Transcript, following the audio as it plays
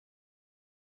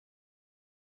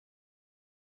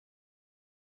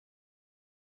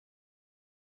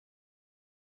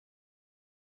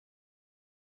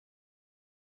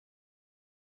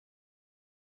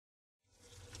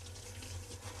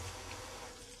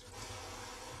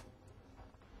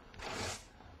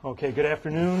Okay, good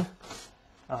afternoon.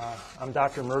 I'm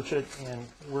Dr. Merchant, and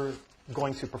we're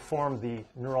going to perform the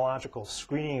neurological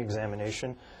screening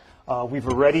examination. We've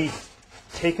already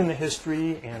taken the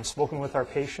history and spoken with our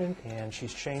patient, and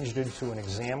she's changed into an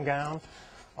exam gown.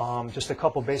 Just a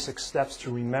couple basic steps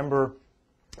to remember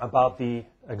about the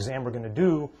exam we're going to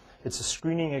do. It's a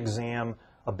screening exam,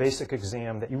 a basic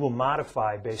exam that you will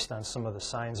modify based on some of the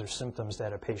signs or symptoms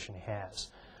that a patient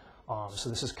has. So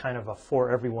this is kind of a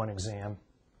for everyone exam.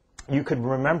 You could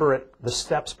remember the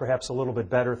steps perhaps a little bit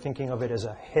better, thinking of it as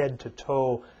a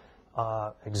head-to-toe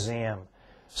exam.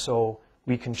 So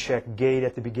we can check gait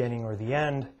at the beginning or the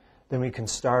end. Then we can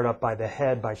start up by the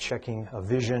head by checking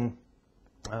vision,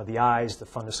 the eyes, the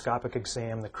fundoscopic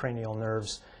exam, the cranial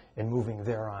nerves, and moving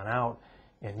there on out.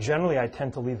 And generally, I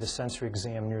tend to leave the sensory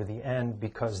exam near the end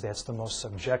because that's the most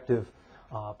subjective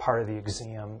part of the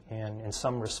exam, and in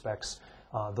some respects,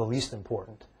 the least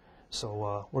important.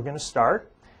 So we're going to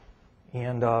start.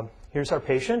 And here's our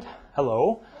patient.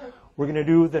 Hello. We're going to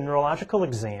do the neurological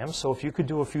exam. So if you could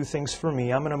do a few things for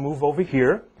me, I'm going to move over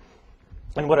here.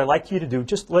 And what I'd like you to do,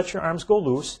 just let your arms go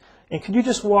loose. And could you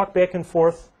just walk back and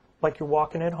forth like you're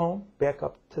walking at home? Back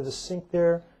up to the sink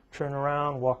there. Turn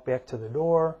around. Walk back to the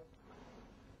door.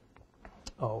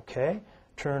 Okay.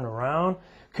 Turn around.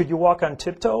 Could you walk on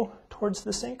tiptoe towards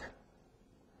the sink?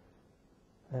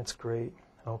 That's great.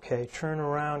 Okay. Turn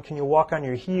around. Can you walk on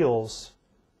your heels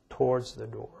towards the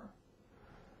door?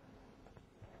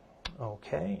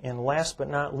 Okay, and last but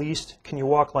not least, can you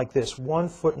walk like this, one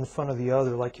foot in front of the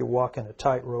other like you're walking a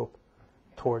tightrope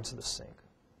towards the sink?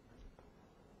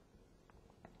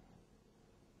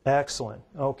 Excellent.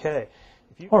 Okay.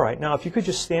 All right, now if you could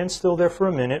just stand still there for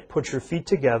a minute, put your feet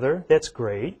together, that's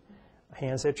great.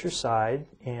 Hands at your side,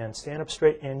 and stand up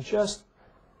straight, and just,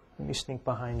 let me sneak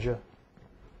behind you,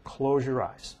 close your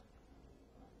eyes.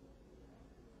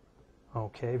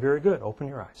 Okay, very good. Open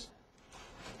your eyes.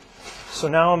 So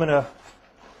now I'm going to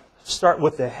start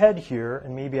with the head here,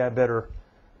 and maybe I better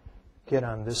get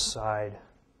on this side.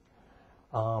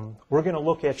 We're going to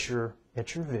look at your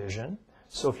vision.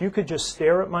 So if you could just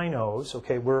stare at my nose.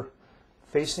 Okay, we're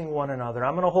facing one another.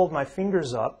 I'm going to hold my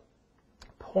fingers up.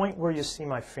 Point where you see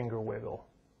my finger wiggle.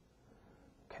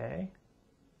 Okay.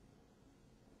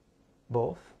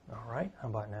 Both. All right. How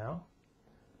about now?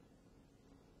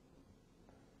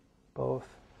 Both.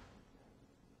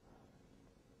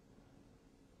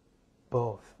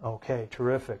 Both. Okay,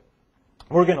 terrific.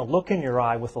 We're going to look in your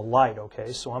eye with a light,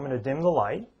 okay? So I'm going to dim the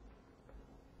light.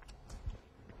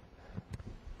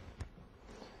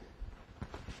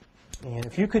 And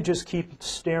if you could just keep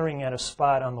staring at a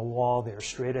spot on the wall there,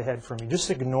 straight ahead for me. Just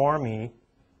ignore me. I'm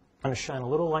going to shine a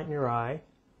little light in your eye.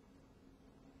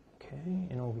 Okay,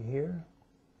 and over here.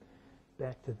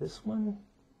 Back to this one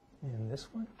and this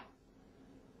one.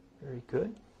 Very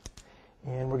good.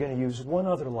 And we're going to use one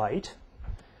other light.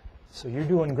 So you're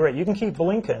doing great. You can keep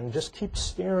blinking. Just keep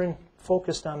staring,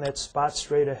 focused on that spot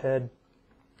straight ahead.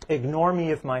 Ignore me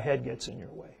if my head gets in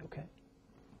your way, okay?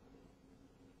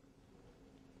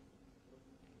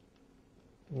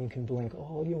 And you can blink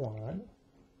all you want.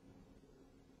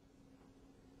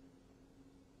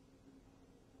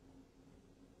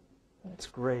 That's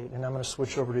great. And I'm going to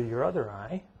switch over to your other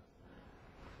eye.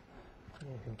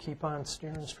 You can keep on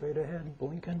staring straight ahead,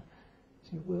 blinking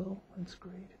as you will. That's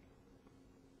great.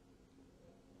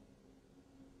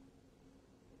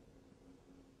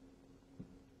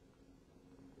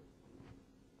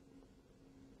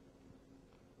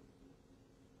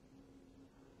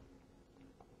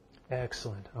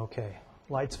 Excellent. Okay.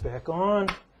 Lights back on.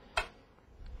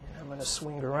 And I'm going to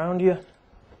swing around you.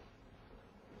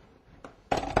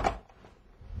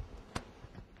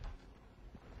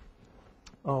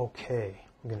 Okay,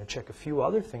 I'm going to check a few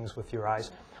other things with your eyes.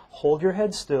 Hold your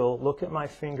head still, look at my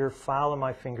finger, follow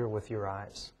my finger with your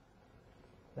eyes.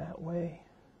 That way,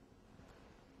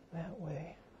 way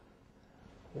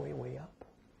up,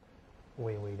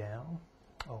 way down.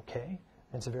 Okay,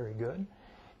 that's very good.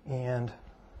 And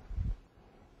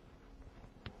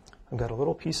I've got a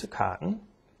little piece of cotton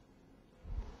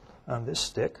on this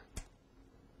stick.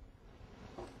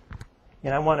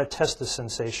 And I want to test the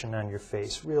sensation on your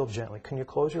face real gently. Can you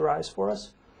close your eyes for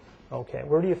us? Okay.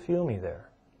 Where do you feel me there?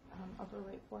 Upper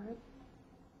right forehead,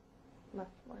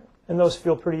 left forehead. And those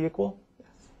feel pretty equal?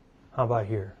 Yes. How about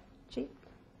here? Cheek.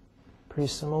 Pretty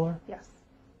similar? Yes.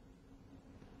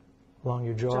 Along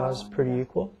your jaws, pretty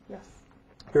equal? Yes.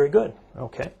 Very good.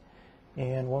 Okay.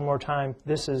 And one more time.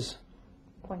 This is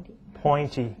Pointy.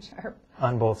 Pointy. Sharp.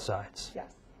 On both sides.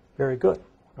 Yes. Very good.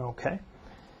 Okay.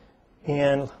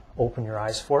 And open your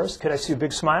eyes for us. Could I see a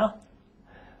big smile?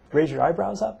 Raise your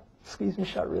eyebrows up. Squeeze them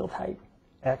shut real tight.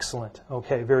 Excellent.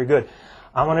 Okay, very good.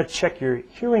 I want to check your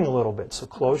hearing a little bit, so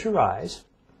close your eyes.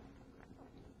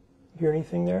 Hear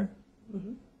anything there?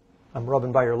 Mm-hmm. I'm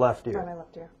rubbing by your left By ear. my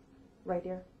left ear. Right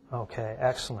ear. Okay,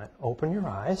 excellent. Open your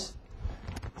eyes.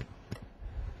 You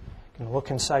can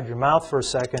look inside your mouth for a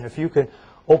second. If you could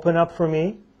open up for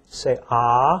me, say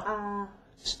ah.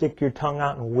 Stick your tongue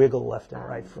out and wiggle left and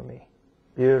right for me.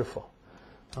 Beautiful.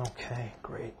 Okay,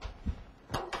 great.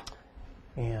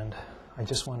 And I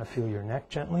just want to feel your neck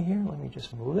gently here. Let me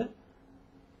just move it.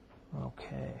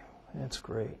 Okay, that's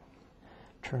great.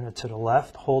 Turn it to the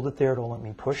left. Hold it there. Don't let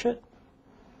me push it.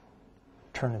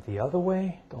 Turn it the other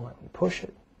way. Don't let me push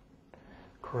it.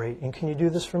 Great. And can you do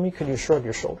this for me? Could you shrug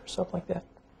your shoulders up like that?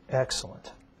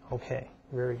 Excellent. Okay,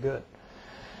 very good.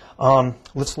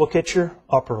 Let's look at your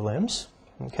upper limbs.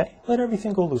 Okay, let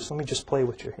everything go loose. Let me just play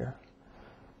with you here.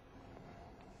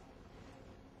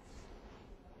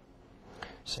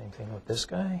 Same thing with this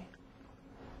guy.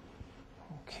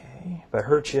 Okay. If I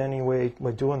hurt you anyway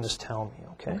by doing this, tell me,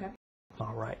 okay? Okay.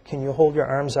 All right. Can you hold your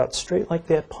arms out straight like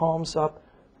that, palms up?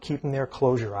 Keep them there.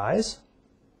 Close your eyes.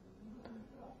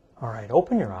 All right.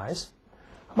 Open your eyes.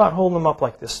 How about holding them up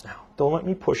like this now? Don't let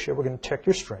me push you. We're going to check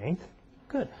your strength.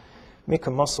 Good. Make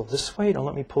a muscle this way. Don't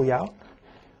let me pull you out.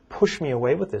 Push me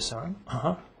away with this arm.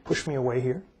 Push me away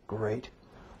here. Great.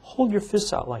 Hold your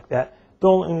fists out like that.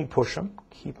 Don't let me push them.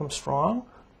 Keep them strong.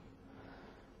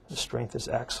 The strength is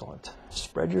excellent.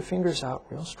 Spread your fingers out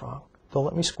real strong. Don't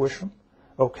let me squish them.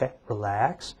 Okay,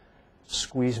 relax.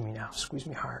 Squeeze me now. Squeeze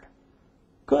me hard.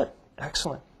 Good.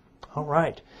 Excellent. All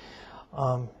right.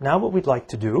 Now what we'd like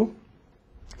to do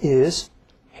is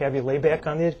have you lay back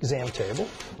on the exam table.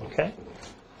 Okay?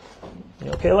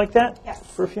 You okay like that? Yes.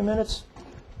 For a few minutes?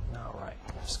 All right.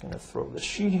 I'm just going to throw the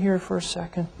sheet here for a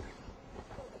second.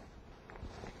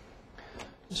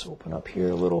 Just open up here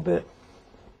a little bit.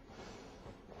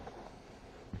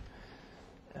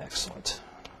 Excellent.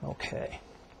 Okay.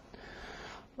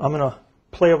 I'm going to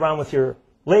play around with your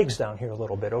legs down here a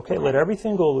little bit, okay? Let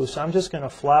everything go loose. I'm just going to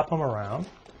flap them around.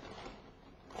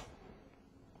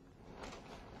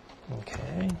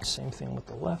 Okay, same thing with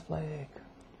the left leg.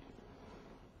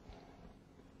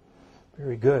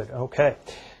 Very good. Okay.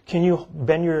 Can you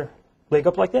bend your leg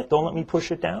up like that? Don't let me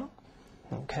push it down.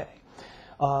 Okay.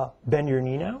 Bend your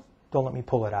knee now. Don't let me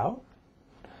pull it out.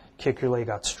 Kick your leg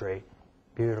out straight.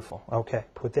 Beautiful. Okay.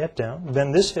 Put that down.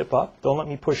 Bend this hip up. Don't let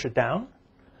me push it down.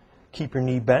 Keep your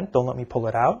knee bent. Don't let me pull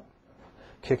it out.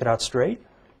 Kick it out straight.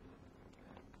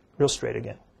 Real straight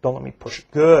again. Don't let me push it.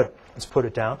 Good. Let's put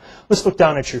it down. Let's look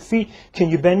down at your feet. Can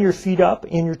you bend your feet up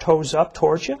and your toes up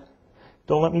towards you?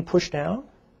 Don't let me push down.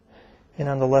 And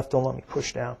on the left, don't let me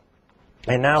push down.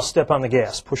 And now step on the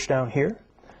gas. Push down here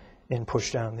and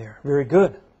push down there. Very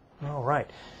good. All right.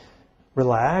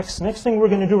 Relax. Next thing we're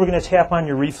going to do, we're going to tap on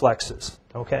your reflexes.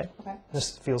 Okay? Okay.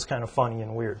 This feels kind of funny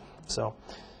and weird. So,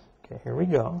 okay, here we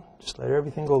go. Just let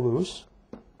everything go loose.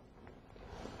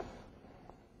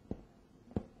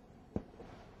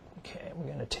 Okay, we're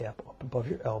going to tap up above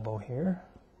your elbow here.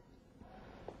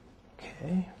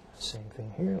 Okay, same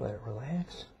thing here. Let it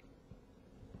relax.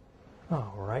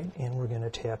 All right, and we're going to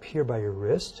tap here by your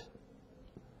wrist.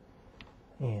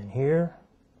 And here.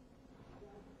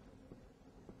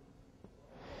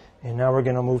 And now we're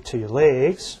going to move to your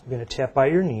legs. We're going to tap by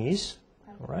your knees.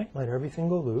 All right, let everything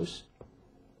go loose.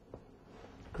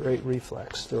 Great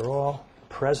reflex. They're all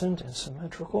present and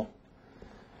symmetrical.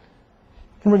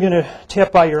 And we're going to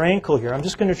tap by your ankle here. I'm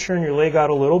just going to turn your leg out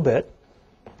a little bit.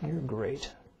 You're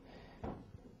great.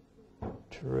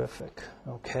 Terrific.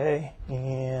 Okay,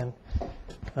 and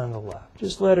on the left.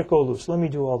 Just let it go loose. Let me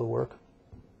do all the work.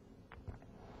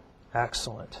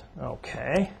 Excellent.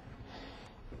 Okay.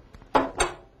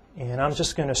 And I'm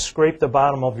just going to scrape the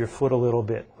bottom of your foot a little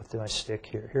bit with my stick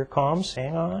here. Here it comes.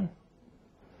 Hang on.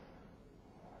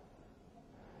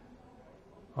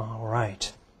 All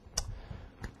right.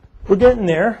 We're getting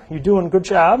there. You're doing a good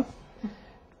job.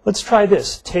 Let's try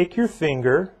this. Take your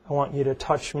finger. I want you to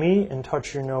touch me and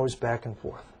touch your nose back and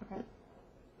forth. Okay.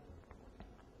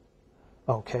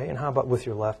 Okay, and how about with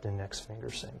your left index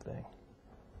finger? Same thing.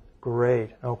 Great.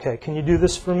 Okay, can you do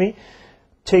this for me?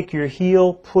 Take your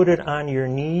heel, put it on your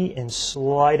knee, and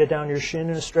slide it down your shin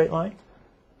in a straight line.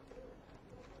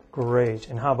 Great.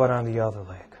 And how about on the other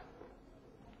leg?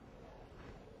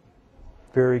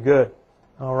 Very good.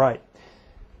 All right.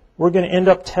 We're going to end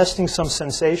up testing some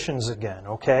sensations again,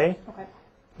 okay? Okay.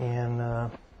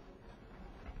 And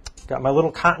got my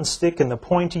little cotton stick and the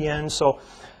pointy end. So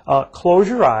close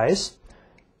your eyes.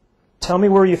 Tell me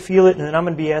where you feel it, and then I'm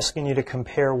going to be asking you to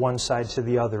compare one side to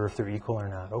the other if they're equal or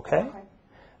not, okay? Okay.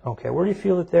 Okay, where do you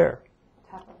feel it there?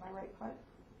 Top of my right foot.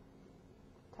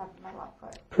 Top of my left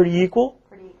foot. Pretty equal?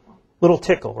 Pretty equal. Little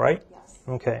tickle, right? Yes.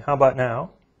 Okay, how about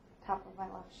now? Top of my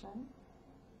left shin.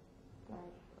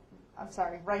 I'm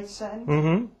sorry, right shin.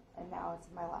 Mm-hmm. And now it's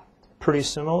my left. Pretty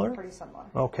similar? Pretty similar.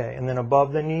 Okay, and then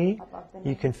above the knee? Above the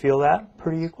knee. You can feel that?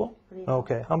 Pretty equal? Pretty equal.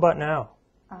 Okay, how about now?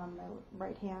 My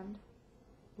right hand,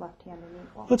 left hand and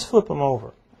equal. Let's flip them over,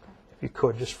 Okay. if you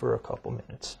could, just for a couple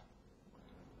minutes.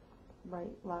 Right,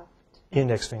 left.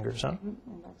 Index fingers, huh?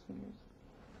 Index fingers.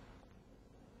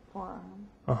 Forearm.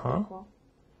 Uh-huh. Equal.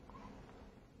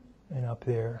 And up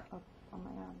there. Up on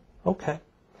my arm. Okay.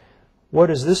 What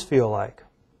does this feel like?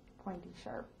 Pointy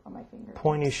sharp on my finger.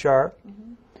 Pointy sharp?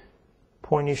 Mm-hmm.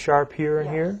 Pointy sharp here and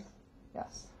Yes. here?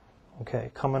 Yes.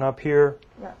 Okay, coming up here,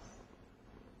 Yes.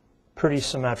 pretty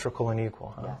symmetrical and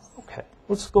equal, huh? Yes. Okay,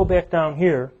 let's go back down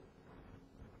here.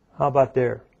 How about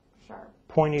there? Sharp.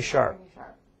 Pointy sharp. Pointy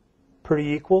sharp. Pretty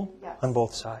equal Yes. on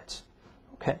both sides.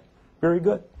 Okay, very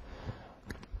good.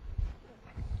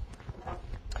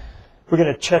 We're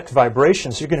going to check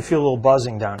vibrations. You're going to feel a little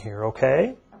buzzing down here,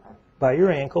 okay? Okay. By your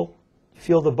ankle. You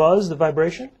feel the buzz, the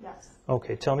vibration? Yes.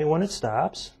 Okay, tell me when it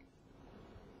stops.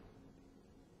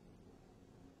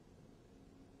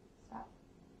 Stop.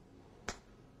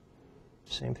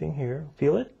 Same thing here.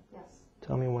 Feel it? Yes.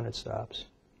 Tell me when it stops.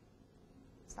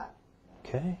 Stop.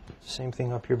 Okay, same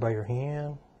thing up here by your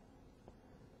hand.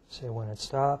 Say when it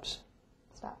stops.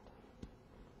 Stop.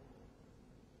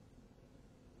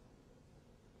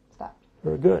 Stop.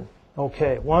 Very good.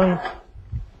 Okay, one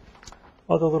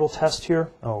other little test here.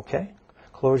 Okay,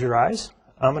 close your eyes.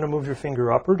 I'm going to move your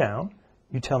finger up or down.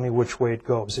 You tell me which way it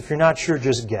goes. If you're not sure,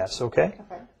 just guess, okay?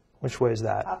 Okay. Which way is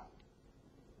that? Up.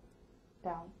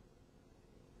 Down.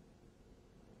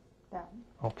 Down.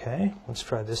 Okay, let's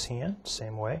try this hand.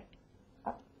 Same way.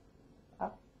 Up.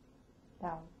 Up.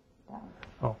 Down. Down.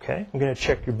 Okay, I'm going to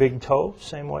check your big toe.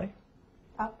 Same way.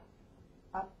 Up.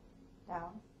 Up. Down.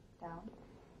 Down.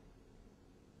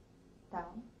 Down.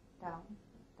 Down.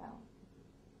 Down.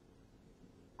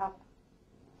 Up.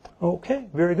 Okay,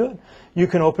 very good. You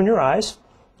can open your eyes.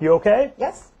 You okay?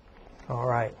 Yes. All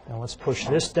right, now let's push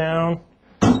this down.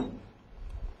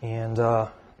 And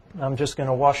I'm just going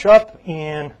to wash up,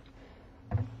 and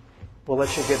we'll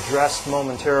let you get dressed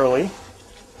momentarily.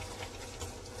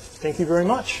 Thank you very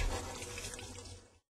much.